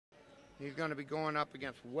He's going to be going up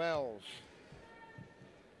against Wells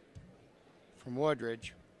from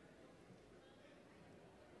Woodridge.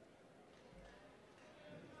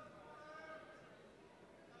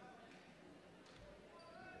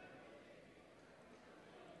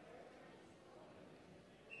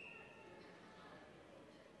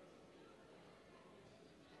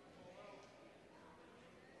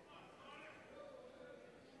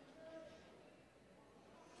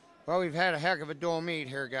 Well, we've had a heck of a dual meet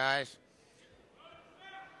here, guys.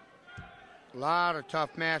 A lot of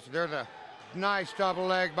tough matches. There's a nice double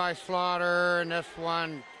leg by Slaughter, and this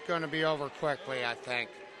one going to be over quickly, I think.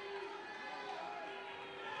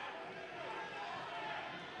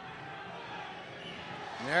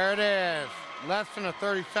 And there it is. Less than a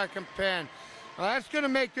 30-second pin. Well, that's going to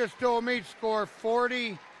make this dual meet score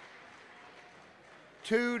 42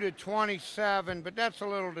 to 27, but that's a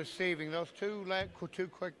little deceiving. Those two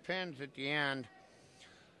quick pins at the end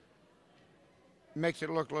makes it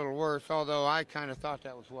look a little worse, although I kind of thought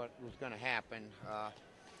that was what was going to happen.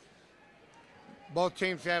 Both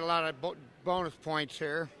teams had a lot of bonus points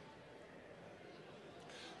here.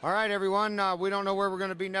 All right, everyone, we don't know where we're going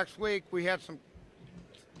to be next week. We had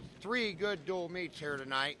three good dual meets here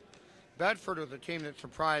tonight. Bedford was a team that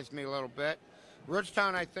surprised me a little bit.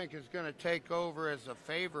 Rootstown, I think, is going to take over as a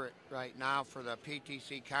favorite right now for the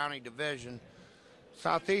PTC County Division.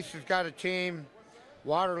 Southeast has got a team.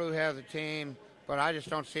 Waterloo has a team. But I just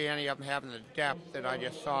don't see any of them having the depth that I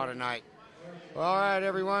just saw tonight. All right,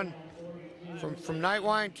 everyone. From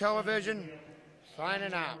Nightwine Television,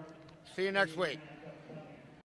 signing out. See you next week.